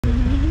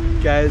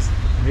Guys,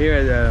 I'm here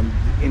at,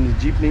 in the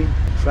jeepney,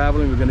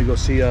 traveling. We're gonna go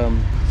see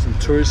some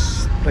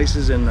tourist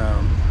places in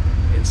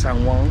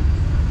San Juan.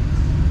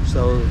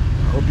 So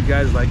I hope you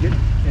guys like it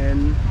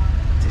and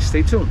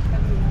stay tuned.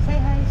 Say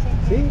hi,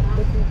 say See?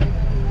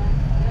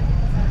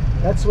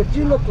 That's what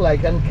you look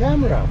like on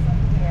camera.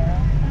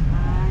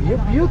 Yeah. You're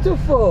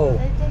beautiful.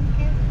 Say thank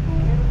you.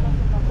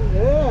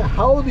 Yeah.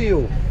 How old are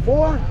you?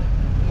 4?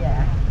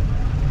 Yeah.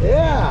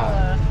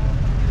 Yeah.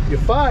 You're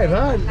 5,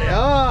 huh?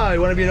 Ah,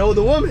 you want to be an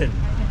older woman.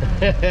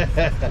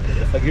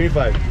 I'll give you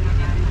 5.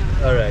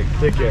 All right,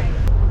 take care.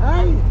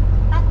 Hi.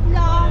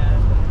 Tatlo.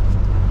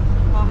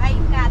 Oh, hi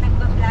ka.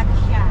 Nagpa-vlog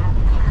siya.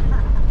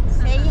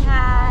 Say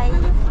hi.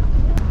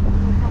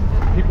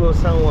 People of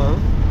San Juan.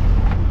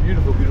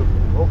 Beautiful, beautiful.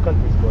 The whole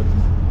country is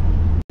gorgeous.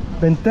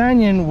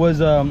 Bentanyan was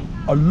a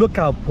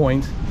lookout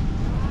point.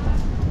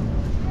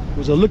 It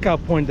was a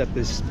lookout point that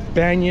the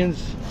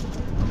Spaniards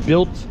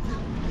built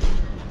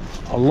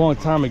a long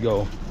time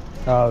ago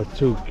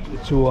to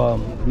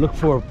look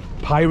for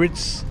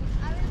pirates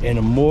and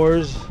the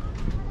Moors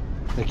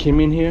that came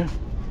in here,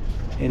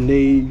 and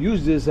they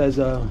used this as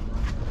a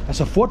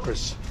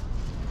fortress.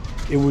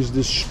 It was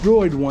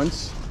destroyed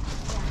once.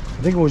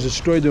 I think it was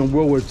destroyed during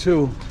World War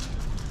II.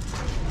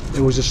 It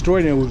was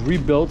destroyed and it was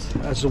rebuilt.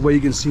 That's the way you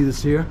can see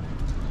this here.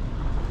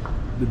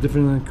 The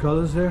different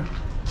colors there.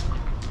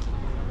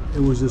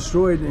 It was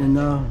destroyed, and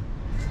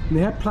they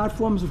had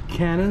platforms of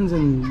cannons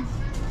and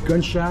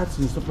gunshots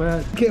and stuff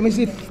like that. Okay, let me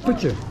see a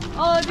picture.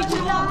 Oh,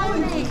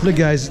 look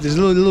guys, there's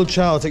a little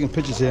child taking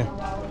pictures here.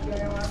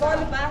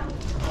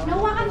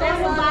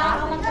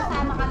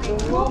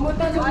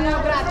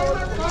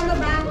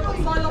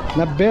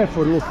 Not bad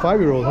for a little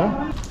 5-year-old,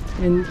 huh?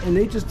 And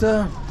they just,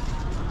 it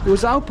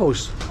was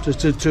outposts just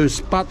to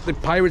spot the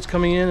pirates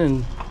coming in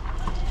and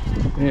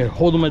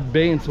hold them at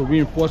bay until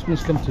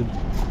reinforcements come to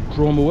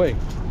throw them away.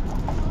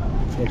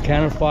 And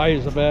cannon fire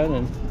and stuff like that,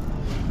 and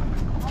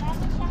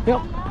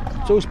yeah,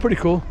 so it was pretty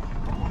cool.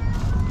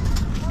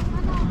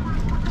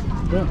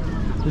 Yeah,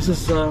 this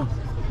is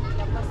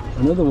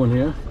another one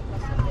here.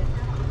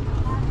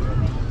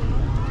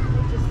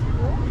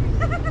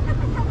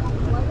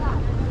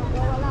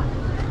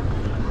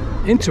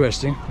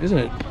 Interesting, isn't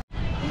it?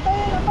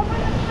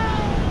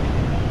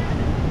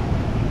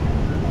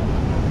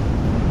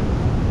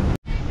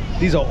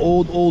 These are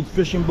old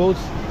fishing boats,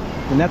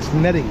 and that's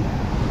netting.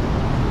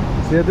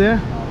 See it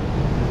there?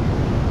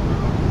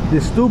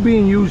 They're still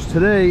being used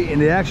today,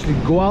 and they actually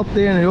go out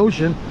there in the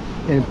ocean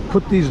and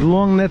put these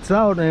long nets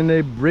out, and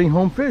they bring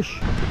home fish.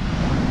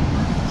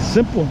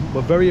 Simple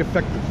but very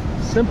effective.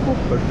 Simple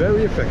but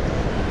very effective.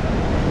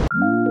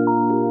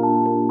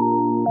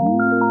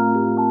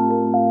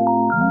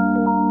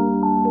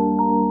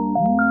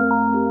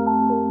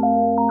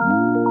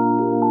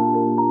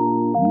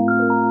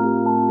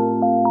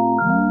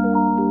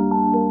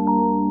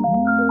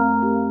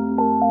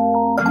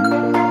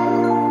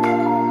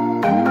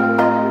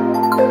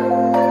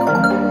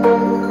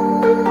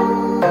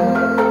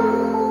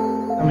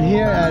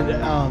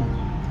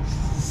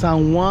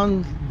 San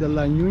Juan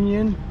La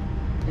Union,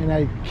 and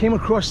I came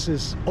across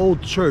this old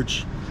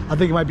church. I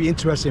think it might be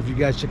interesting if you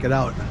guys check it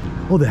out.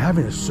 Oh, they're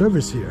having a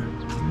service here.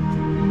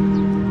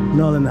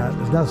 No, they're not.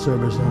 It's not a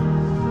service, huh?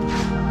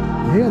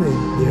 Yeah,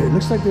 it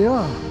looks like they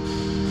are.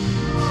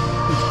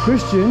 It's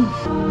Christian.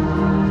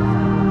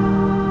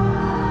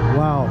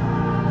 Wow.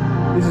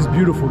 This is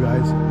beautiful,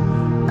 guys.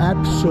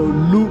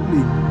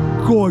 Absolutely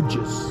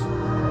gorgeous.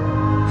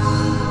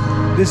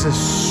 This is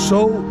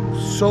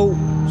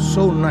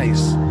so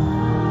nice.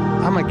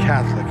 I'm a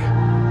Catholic,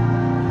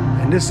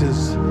 and this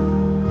is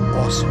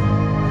awesome.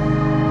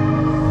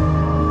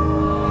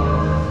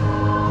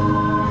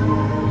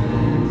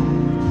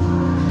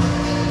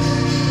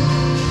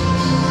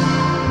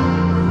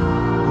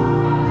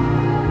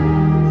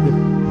 The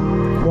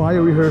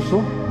choir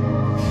rehearsal.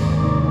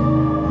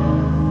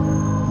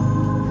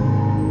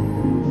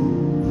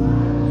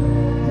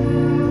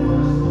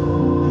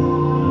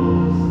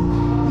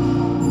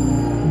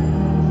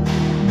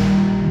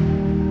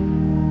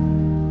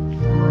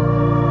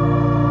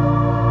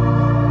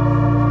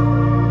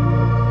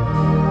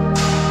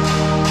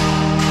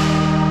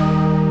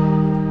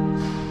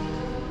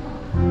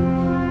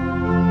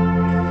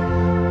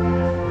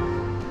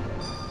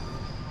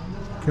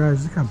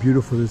 Guys, look how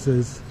beautiful this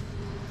is.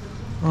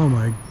 Oh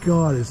my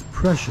God, it's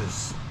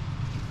precious.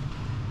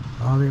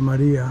 Ave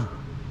Maria.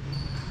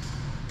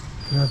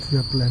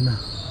 Gratia plena.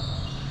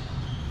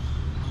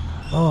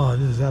 Oh,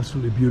 this is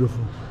absolutely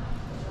beautiful.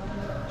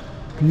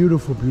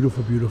 Beautiful,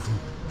 beautiful, beautiful.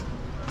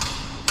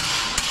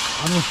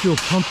 I don't feel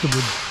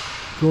comfortable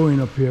going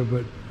up here,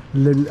 but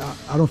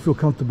I don't feel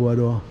comfortable at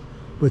all.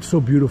 But it's so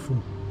beautiful.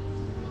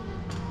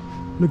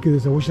 Look at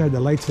this. I wish I had the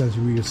lights as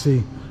you can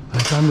see.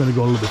 I'm going to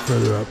go a little bit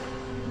further up.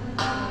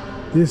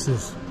 This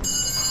is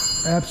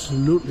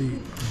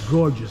absolutely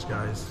gorgeous,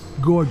 guys.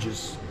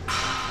 Gorgeous.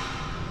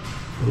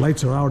 The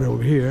lights are out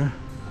over here.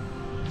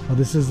 Oh,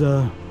 this is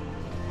the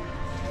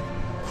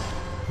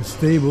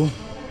stable.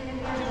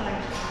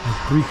 The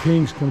 3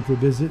 kings come to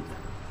visit.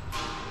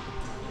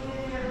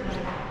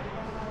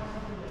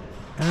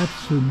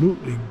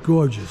 Absolutely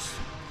gorgeous.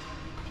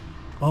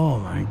 Oh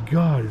my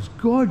God, it's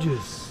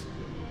gorgeous.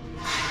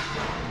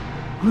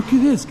 Look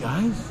at this,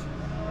 guys.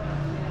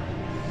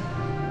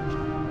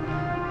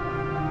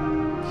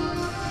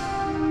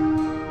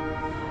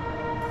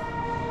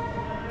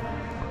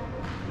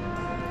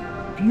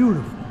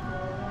 Beautiful.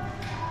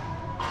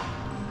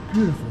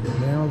 Beautiful. The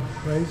Lamb of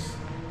Christ.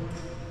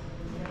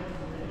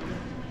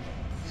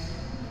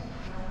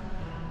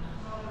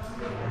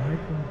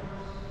 Michael.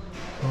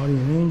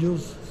 Guardian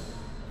angels.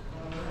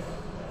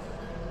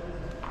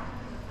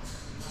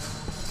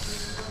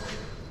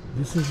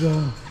 This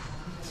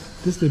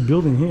is the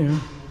building here.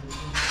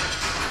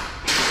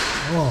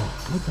 Oh,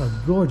 look how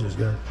gorgeous,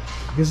 guys.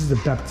 I guess it's the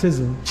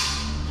baptism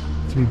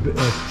to be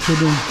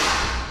children.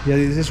 Yeah,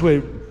 this is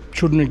where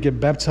children get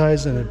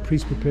baptized and the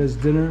priest prepares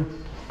dinner.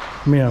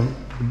 I mean,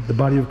 the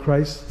body of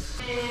Christ.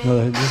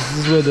 This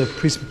is where the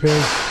priest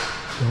prepares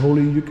the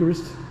Holy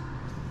Eucharist.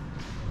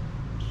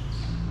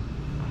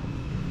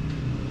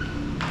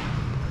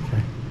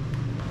 Okay.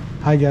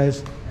 Hi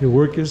guys, the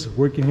workers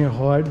working here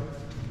hard.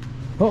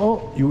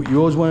 Oh, you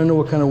always want to know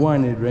what kind of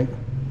wine they drink.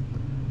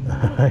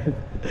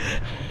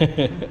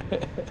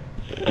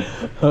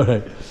 All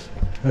right.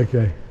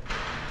 Okay.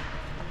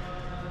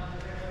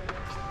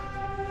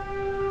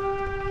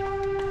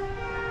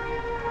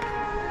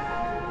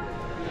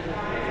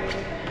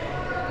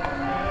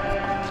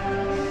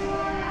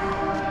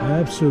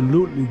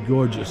 Absolutely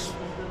gorgeous.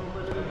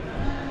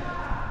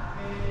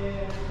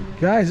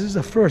 Guys, this is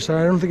the first.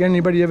 I don't think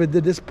anybody ever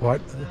did this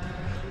part.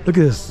 Look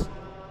at this.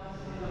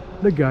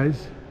 Look,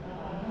 guys.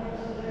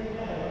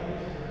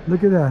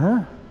 Look at that,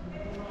 huh?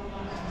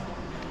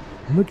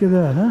 Look at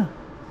that, huh?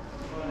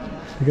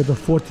 You got the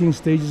 14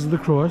 stages of the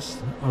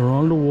cross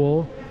around the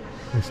wall.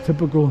 It's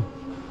typical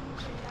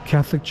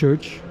Catholic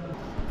church.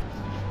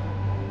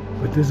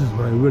 But this is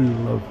what I really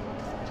love.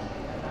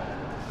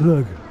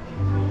 Look.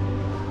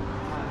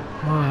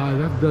 Ah,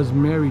 that does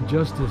Mary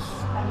justice.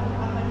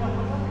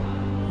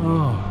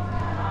 Oh.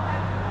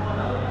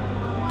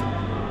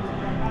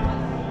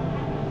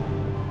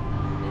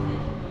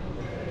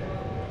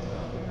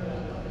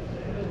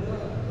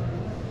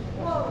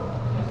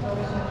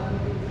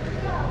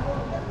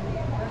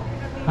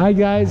 Hi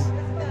guys,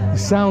 you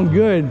sound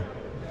good.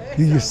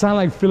 You sound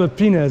like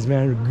Filipinas,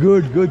 man.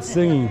 Good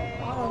singing.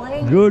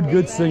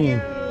 Good singing.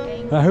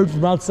 I heard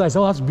from outside.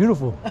 Oh, that's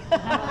beautiful.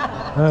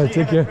 All right,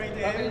 take care.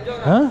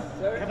 Huh?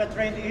 Have a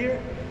trained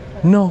ear?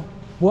 No.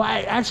 Well,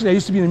 I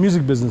used to be in the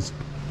music business,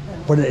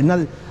 but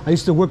not. I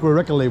used to work with a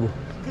record label.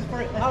 Good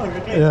for you. Oh, you're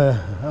good. Yeah.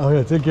 Oh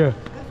yeah. Take care.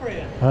 Good for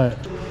you. All right.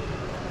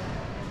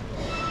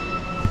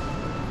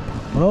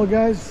 Well,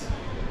 guys,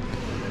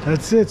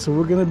 that's it. So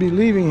we're gonna be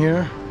leaving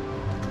here.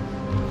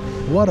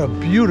 What a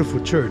beautiful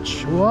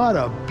church. What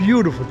a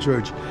beautiful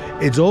church.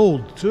 It's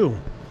old too.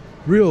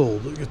 Real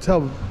old. You can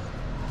tell.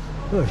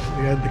 Look,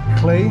 we had the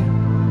clay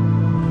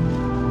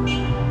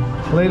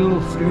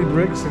little skinny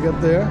bricks they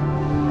got there.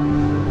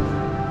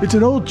 It's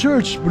an old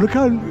church, but look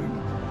how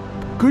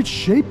good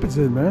shape it's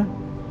in, man.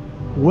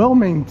 Well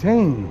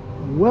maintained.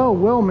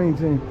 Well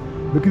maintained.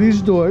 Look at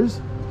these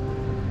doors.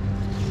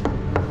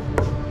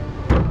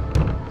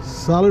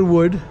 Solid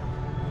wood.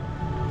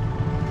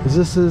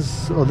 This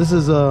is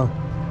a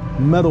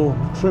metal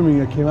trimming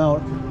that came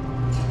out.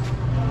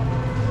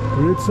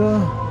 But it's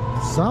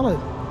solid.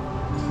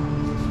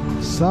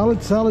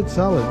 Solid.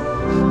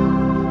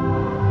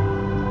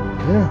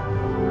 Yeah.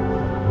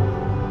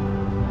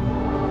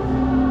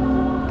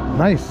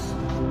 Nice.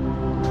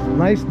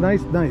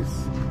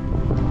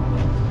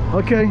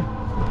 Okay.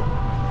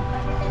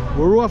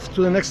 We're off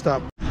to the next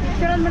stop.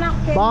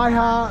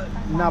 Baja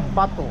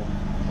Nabato,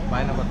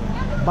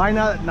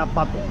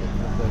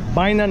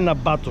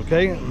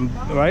 okay?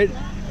 Right?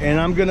 And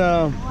I'm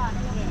gonna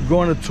go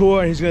on a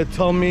tour and he's gonna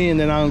tell me and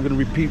then I'm gonna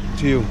repeat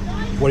to you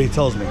what he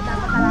tells me.